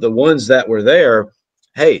so the ones that were there,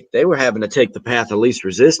 hey, they were having to take the path of least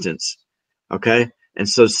resistance. Okay. And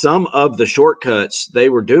so some of the shortcuts they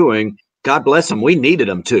were doing, God bless them, we needed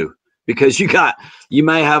them too, because you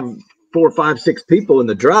may have 4, 5, 6 people in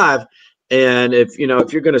the drive. And if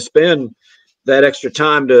you're going to spend that extra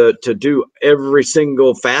time to do every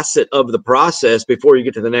single facet of the process before you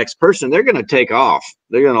get to the next person, they're going to take off.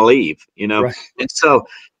 They're going to leave, you know? Right. And so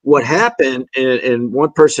what happened, and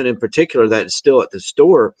one person in particular that is still at the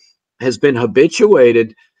store has been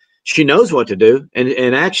habituated. She knows what to do.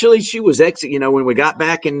 And actually she was when we got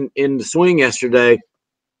back in the swing yesterday,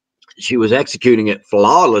 she was executing it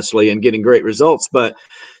flawlessly and getting great results. But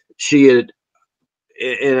she had,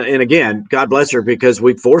 and again, God bless her, because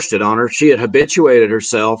we forced it on her. She had habituated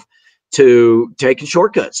herself to taking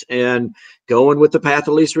shortcuts and going with the path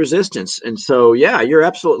of least resistance. And so, yeah, you're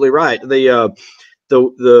absolutely right. The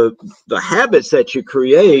habits that you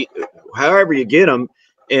create, however you get them.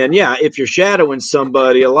 And yeah, if you're shadowing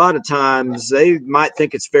somebody, a lot of times they might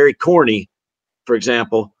think it's very corny, for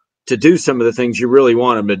example, to do some of the things you really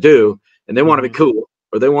want them to do. And they want to be cool,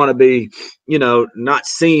 or they want to be, not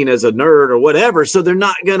seen as a nerd or whatever. So they're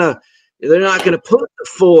not gonna put the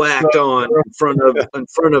full act on in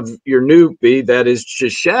front of your newbie that is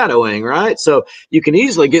just shadowing, right? So you can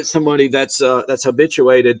easily get somebody that's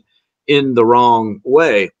habituated in the wrong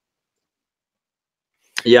way.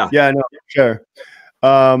 Yeah. Yeah, no, sure.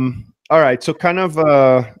 All right. So kind of,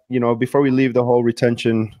 before we leave the whole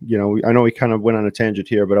retention, I know we kind of went on a tangent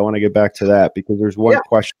here, but I want to get back to that because there's one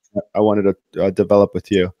question that I wanted to develop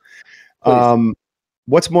with you.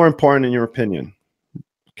 What's more important in your opinion?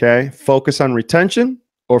 Okay. Focus on retention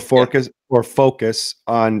or focus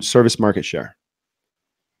on service market share?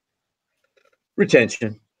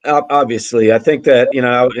 Retention. Obviously. I think that,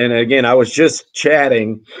 and again, I was just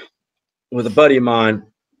chatting with a buddy of mine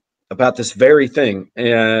about this very thing,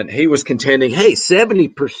 and he was contending, hey,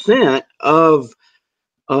 70% of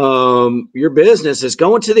your business is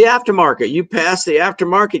going to the aftermarket. You pass the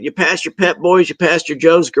aftermarket, you pass your Pep Boys, you pass your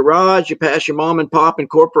Joe's Garage, you pass your Mom and Pop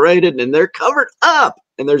Incorporated, and they're covered up.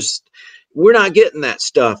 And we're not getting that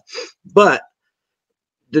stuff. But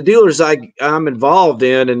the dealers I'm involved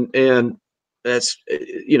in, and that's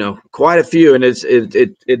quite a few, and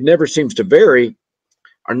it never seems to vary,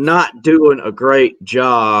 are not doing a great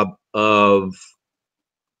job of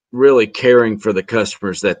really caring for the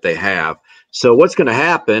customers that they have. So what's going to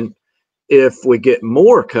happen if we get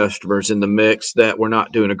more customers in the mix that we're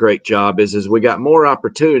not doing a great job is we got more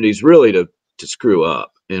opportunities really to screw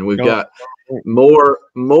up, and we've got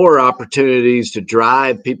more opportunities to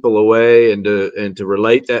drive people away and to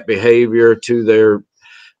relate that behavior to their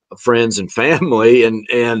friends and family,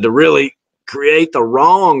 and to really create the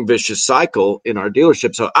wrong vicious cycle in our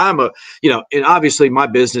dealership. So and obviously my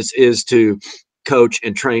business is to coach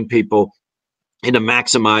and train people into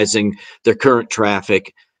maximizing their current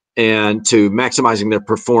traffic and to maximizing their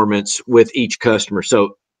performance with each customer.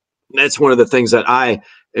 So that's one of the things that I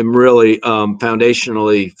am really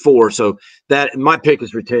foundationally for. So that my pick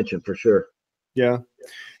is retention for sure. Yeah.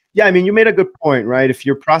 Yeah. I mean, you made a good point, right? If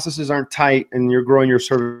your processes aren't tight and you're growing your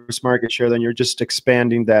service market share, then you're just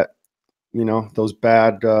expanding that, those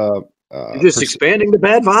bad, you're just expanding the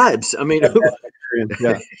bad vibes. I mean,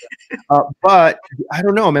 yeah. But I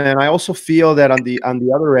don't know, man. I also feel that on the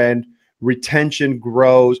other end, retention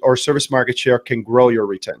grows, or service market share can grow your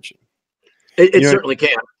retention. It certainly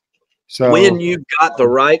can. So when you've got the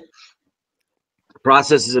right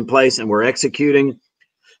processes in place and we're executing,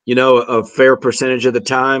 a fair percentage of the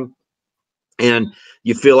time, and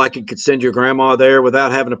you feel like you could send your grandma there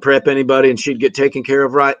without having to prep anybody and she'd get taken care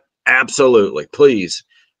of right, absolutely. Please.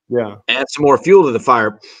 Yeah. Add some more fuel to the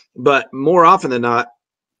fire. But more often than not,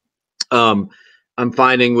 I'm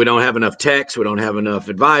finding we don't have enough techs, we don't have enough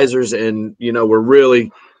advisors, and we're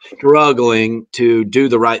really struggling to do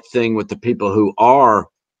the right thing with the people who are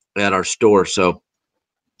at our store. So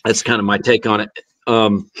that's kind of my take on it.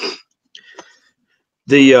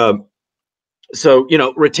 So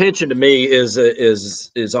retention to me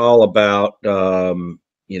is all about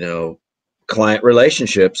client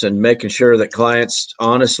relationships and making sure that clients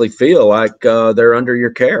honestly feel like they're under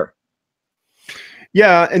your care.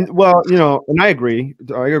 Yeah, and well, and I agree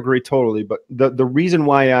totally. But the reason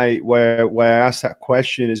why I asked that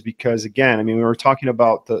question is because, again, I mean, we were talking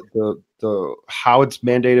about the how it's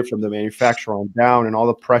mandated from the manufacturer on down and all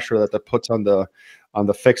the pressure that puts on the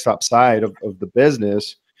fixed op side of the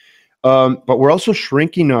business. But we're also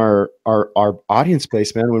shrinking our audience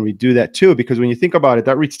base, man, when we do that too. Because when you think about it,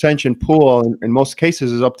 that retention pool in most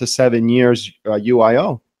cases is up to 7 years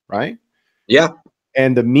UIO, right? Yeah.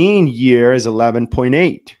 And the mean year is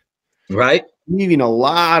 11.8. Right. Leaving a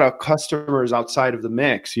lot of customers outside of the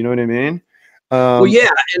mix. You know what I mean? Well, yeah.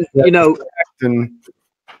 And,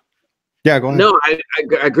 yeah, go ahead. No, I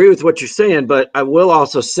agree with what you're saying, but I will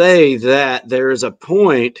also say that there is a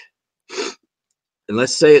point, and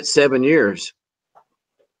let's say it's 7 years,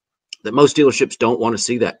 that most dealerships don't want to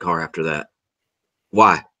see that car after that.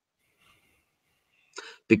 Why?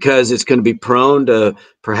 Because it's going to be prone to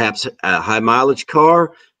perhaps a high mileage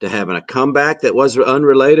car, to having a comeback that was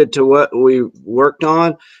unrelated to what we worked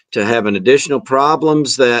on, to having additional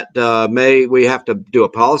problems that we have to do a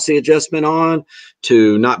policy adjustment on,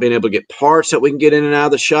 to not being able to get parts that we can get in and out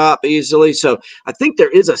of the shop easily. So I think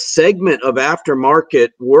there is a segment of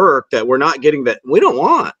aftermarket work that we're not getting that we don't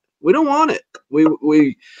want. We don't want it. We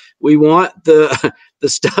want the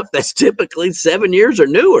stuff that's typically 7 years or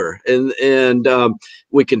newer, and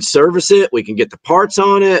we can service it. We can get the parts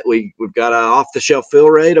on it. We've got an off-the-shelf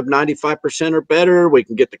fill rate of 95% or better. We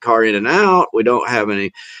can get the car in and out. We don't have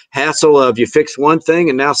any hassle of you fix one thing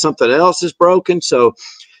and now something else is broken. So,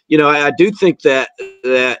 I do think that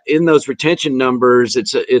in those retention numbers,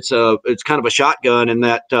 it's kind of a shotgun, and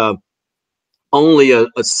that only a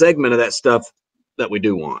segment of that stuff that we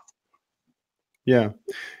do want. Yeah.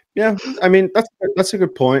 Yeah, I mean that's a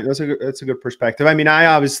good point. That's a good perspective. I mean,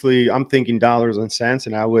 I'm thinking dollars and cents,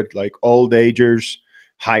 and I would like old agers,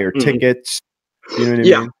 higher tickets. You know what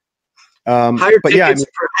I mean? Higher tickets,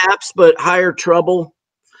 perhaps, but higher trouble,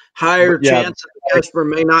 higher chance the customer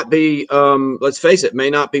may not be. Let's face it, may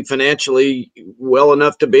not be financially well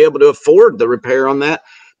enough to be able to afford the repair on that.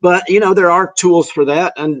 But there are tools for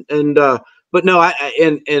that, But no,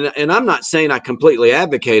 and I'm not saying I completely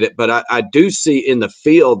advocate it, but I do see in the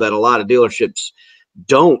field that a lot of dealerships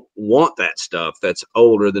don't want that stuff that's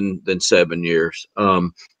older than 7 years.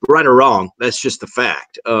 Right or wrong, that's just the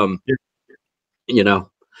fact. And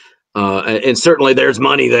certainly there's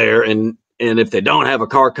money there, and if they don't have a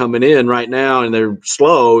car coming in right now and they're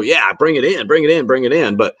slow, yeah, bring it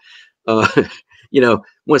in. But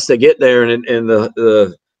once they get there and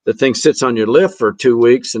the thing sits on your lift for 2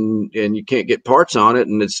 weeks and you can't get parts on it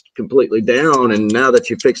and it's completely down. And now that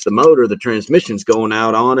you fix the motor, the transmission's going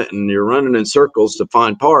out on it and you're running in circles to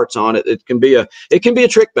find parts on it. It can be a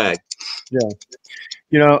trick bag. Yeah.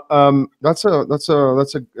 That's a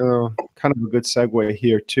kind of a good segue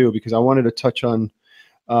here too, because I wanted to touch on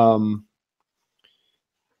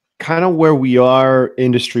kind of where we are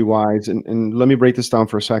industry wise. And let me break this down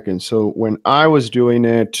for a second. So when I was doing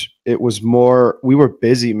it, it was more, we were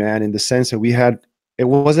busy, man, in the sense that it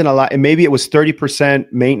wasn't a lot. And maybe it was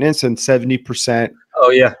 30% maintenance and 70%.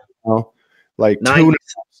 Oh yeah. Like tune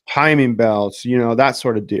timing belts, that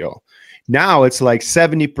sort of deal. Now it's like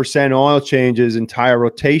 70% oil changes and tire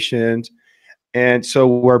rotations. And so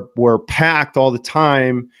we're packed all the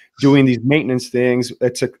time doing these maintenance things.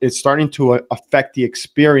 It's starting to affect the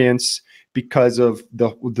experience because of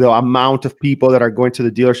the amount of people that are going to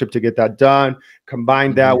the dealership to get that done.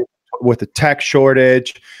 Combine that with the tech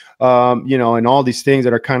shortage, and all these things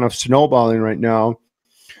that are kind of snowballing right now.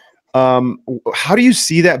 How do you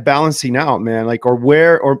see that balancing out, man? Like,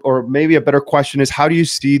 or maybe a better question is, how do you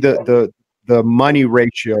see the money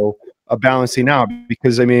ratio of balancing out?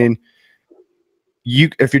 Because I mean,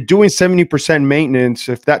 if you're doing 70% maintenance,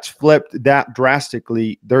 if that's flipped that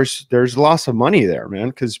drastically, there's loss of money there, man.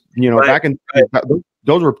 Because back in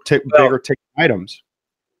those were bigger ticket items.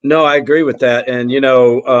 No, I agree with that, and you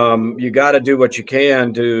got to do what you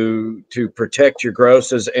can to protect your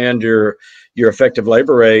grosses and your effective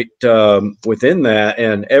labor rate within that.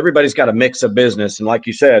 And everybody's got a mix of business, and like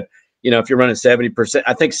you said, if you're running 70%,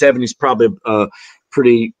 I think 70 is probably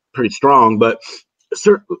pretty strong. But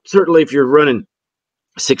certainly, if you're running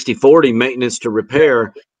 60-40 maintenance to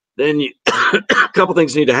repair, then a couple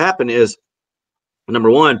things need to happen. Is number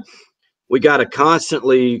one, we got to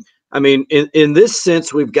constantly. I mean, in this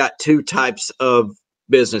sense, we've got two types of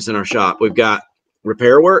business in our shop. We've got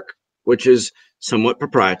repair work, which is somewhat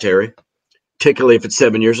proprietary, particularly if it's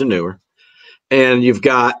 7 years and newer. And you've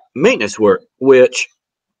got maintenance work, which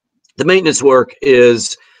the maintenance work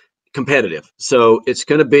is competitive. So it's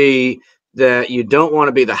going to be that you don't want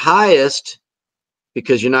to be the highest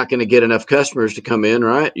because you're not going to get enough customers to come in,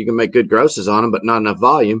 right? You can make good grosses on them, but not enough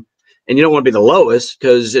volume. And you don't want to be the lowest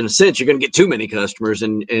because, in a sense, you're going to get too many customers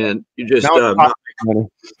and you're just not making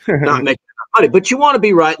enough money. But you want to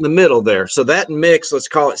be right in the middle there. So that mix, let's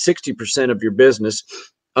call it 60% of your business,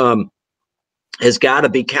 has got to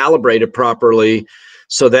be calibrated properly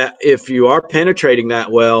so that if you are penetrating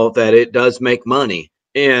that well, that it does make money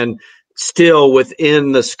and still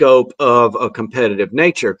within the scope of a competitive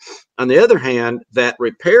nature. On the other hand, that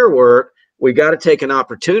repair work, we got to take an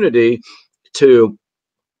opportunity to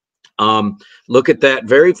look at that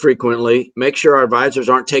very frequently, make sure our advisors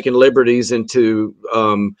aren't taking liberties into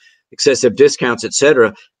excessive discounts, et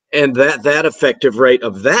cetera, and that effective rate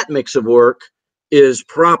of that mix of work is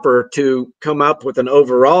proper to come up with an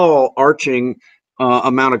overall arching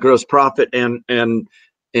amount of gross profit and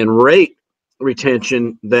rate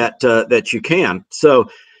retention that you can. So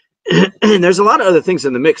and there's a lot of other things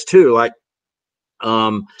in the mix too, like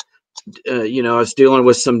I was dealing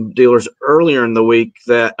with some dealers earlier in the week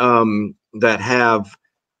that have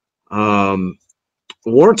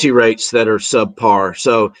warranty rates that are subpar.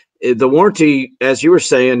 So the warranty, as you were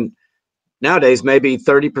saying, nowadays maybe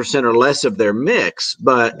 30% or less of their mix.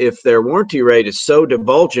 But if their warranty rate is so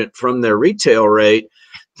divulgent from their retail rate,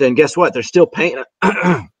 then guess what? They're still paying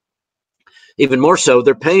even more so.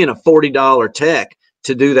 They're paying a $40 tech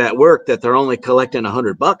to do that work that they're only collecting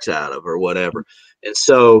 $100 out of or whatever. And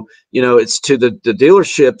so, it's to the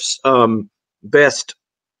dealership's best,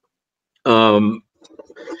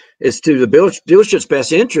 it's to the dealership's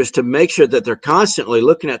best interest to make sure that they're constantly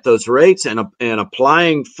looking at those rates and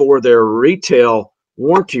applying for their retail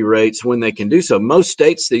warranty rates when they can do so. Most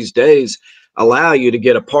states these days allow you to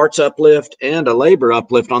get a parts uplift and a labor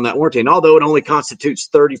uplift on that warranty. And although it only constitutes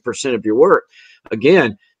 30% of your work,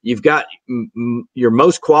 again, you've got your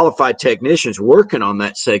most qualified technicians working on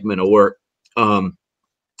that segment of work.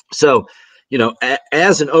 So,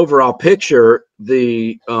 as an overall picture,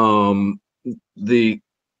 the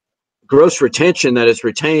gross retention that is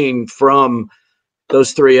retained from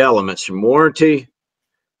those three elements, from warranty,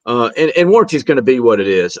 and warranty is going to be what it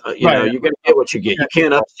is. You're going to get what you get. You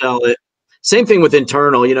can't upsell it. Same thing with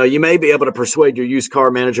internal. You may be able to persuade your used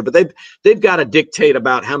car manager, but they've got to dictate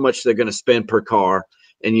about how much they're going to spend per car.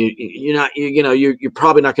 And you're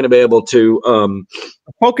probably not going to be able to.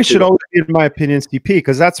 Focus should always be, in my opinion, CP,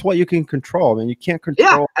 because that's what you can control. I mean, you can't control.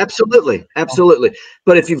 Yeah, absolutely.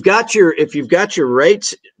 But if you've got your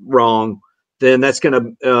rates wrong, then that's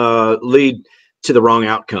going to lead to the wrong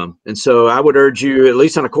outcome. And so I would urge you, at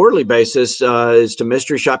least on a quarterly basis, is to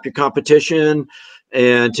mystery shop your competition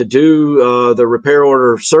and to do the repair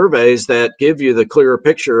order surveys that give you the clearer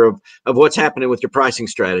picture of what's happening with your pricing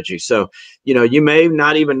strategy. So, you may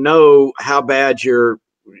not even know how bad you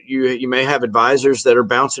may have advisors that are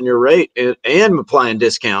bouncing your rate and applying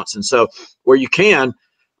discounts. And so where you can,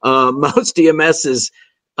 most DMSs,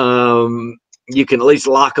 you can at least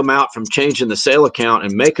lock them out from changing the sale account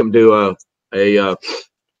and make them do a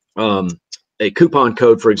coupon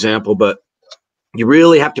code, for example. But you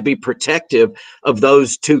really have to be protective of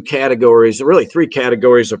those two categories, really three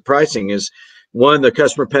categories of pricing. Is one, the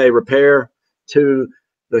customer pay repair; two,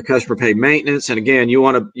 the customer pay maintenance. And again, you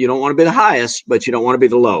don't want to be the highest, but you don't want to be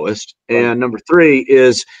the lowest. And number three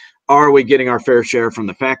is, are we getting our fair share from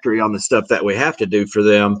the factory on the stuff that we have to do for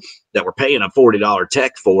them that we're paying a $40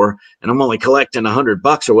 tech for, and I'm only collecting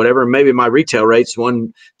 $100 or whatever, and maybe my retail rate's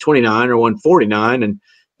 $129 or $149, and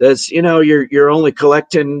that's, you're only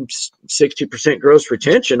collecting 60% gross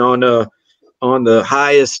retention on the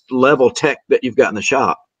highest level tech that you've got in the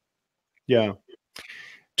shop. Yeah.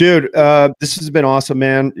 Dude, this has been awesome,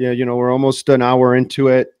 man. Yeah, we're almost an hour into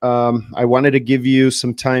it. I wanted to give you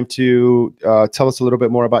some time to tell us a little bit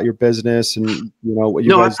more about your business and what you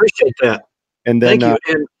guys. I appreciate that. And then, thank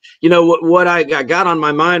you. And what I got on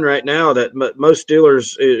my mind right now that most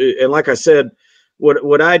dealers, and like I said,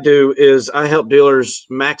 what I do is I help dealers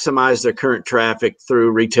maximize their current traffic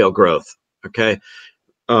through retail growth. Okay.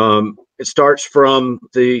 It starts from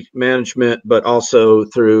the management, but also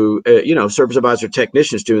through, service advisor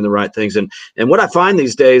technicians doing the right things. And what I find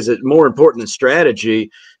these days that more important than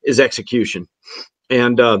strategy is execution.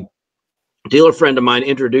 And a dealer friend of mine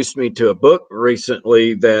introduced me to a book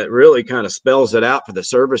recently that really kind of spells it out for the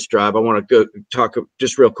service drive. I want to go talk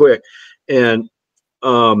just real quick. And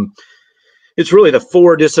it's really the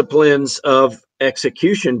 4 disciplines of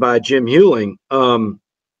execution by Jim Hewling.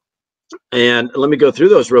 And let me go through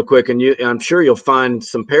those real quick, and I'm sure you'll find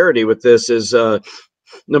some parity with this. Is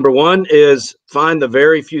number 1 is find the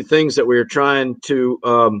very few things that we're trying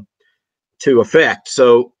to affect.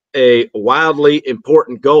 So a wildly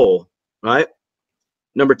important goal, right?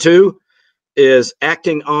 Number 2 is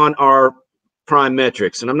acting on our prime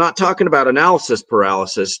metrics, and I'm not talking about analysis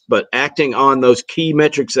paralysis, but acting on those key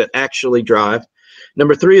metrics that actually drive.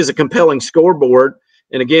 Number 3 is a compelling scoreboard,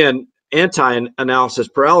 and again, anti-analysis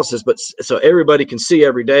paralysis, but so everybody can see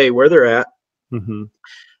every day where they're at. Mm-hmm.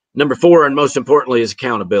 Number 4, and most importantly, is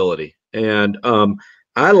accountability. And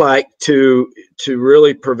I like to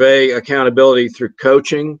really purvey accountability through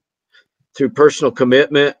coaching, through personal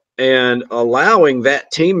commitment, and allowing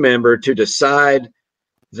that team member to decide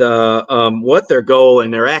what their goal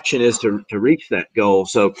and their action is to reach that goal.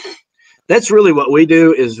 So that's really what we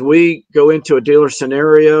do. Is we go into a dealer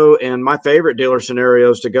scenario, and my favorite dealer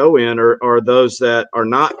scenarios to go in are those that are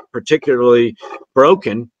not particularly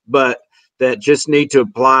broken, but that just need to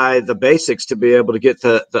apply the basics to be able to get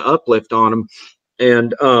the uplift on them.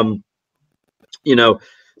 And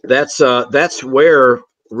that's where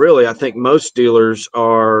really I think most dealers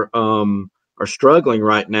are struggling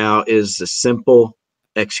right now, is the simple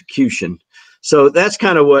execution. So that's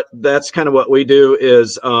kind of what we do,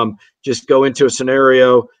 is just go into a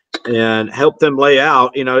scenario and help them lay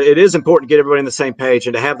out. It is important to get everybody on the same page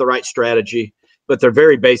and to have the right strategy, but they're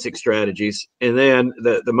very basic strategies. And then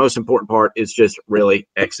the most important part is just really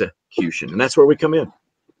execution. And that's where we come in.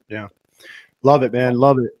 Yeah. Love it, man.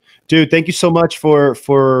 Love it. Dude, thank you so much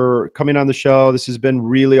for coming on the show. This has been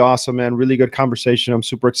really awesome, man. Really good conversation. I'm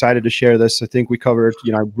super excited to share this. I think we covered,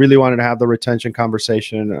 I really wanted to have the retention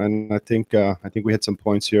conversation, and I think we had some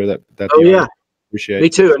points here that yeah. Appreciate. Me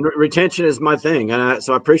too. And retention is my thing. And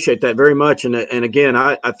so I appreciate that very much. And again,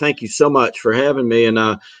 I thank you so much for having me. And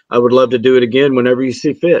I would love to do it again whenever you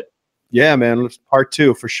see fit. Yeah, man. Part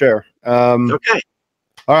 2 for sure. Okay.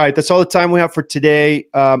 All right. That's all the time we have for today.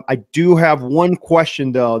 I do have one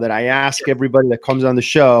question, though, that I ask everybody that comes on the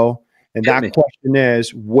show. And that question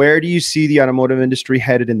is, where do you see the automotive industry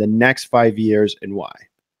headed in the next 5 years, and why?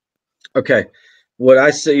 Okay. What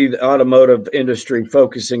I see the automotive industry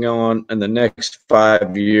focusing on in the next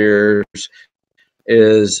 5 years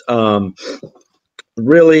is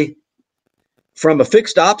really, from a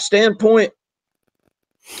fixed ops standpoint,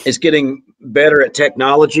 is getting better at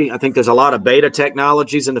technology. I think there's a lot of beta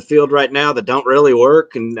technologies in the field right now that don't really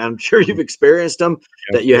work, and I'm sure you've experienced them,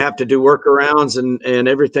 that you have to do workarounds and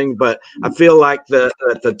everything. But I feel like the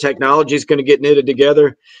technology is going to get knitted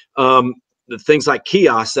together. The things like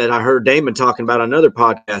kiosks that I heard Damon talking about on another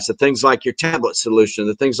podcast, the things like your tablet solution,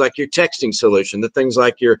 the things like your texting solution, the things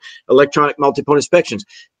like your electronic multi-point inspections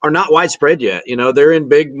are not widespread yet. They're in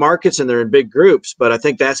big markets and they're in big groups, but I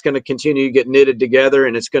think that's going to continue to get knitted together,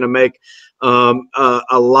 and it's going to make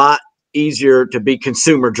a lot easier to be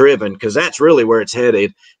consumer driven, because that's really where it's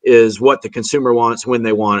headed, is what the consumer wants when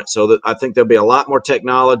they want it. So that I think there'll be a lot more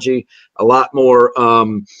technology, a lot more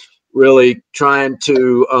really trying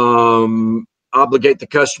to obligate the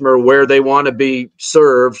customer where they want to be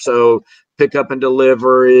served. So pickup and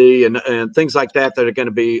delivery and things like that are going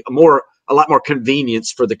to be a lot more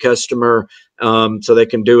convenience for the customer, so they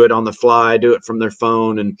can do it on the fly, do it from their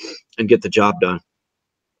phone, and get the job done.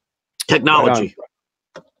 Technology.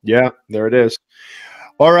 Yeah, there it is.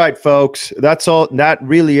 All right, folks. That's all. That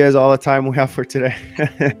really is all the time we have for today.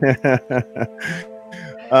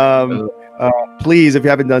 Please, if you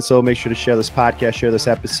haven't done so, make sure to share this podcast, share this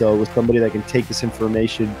episode with somebody that can take this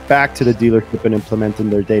information back to the dealership and implement in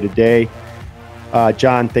their day-to-day.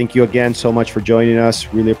 John, thank you again so much for joining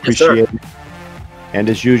us. Really appreciate it. And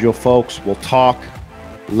as usual, folks, we'll talk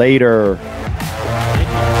later.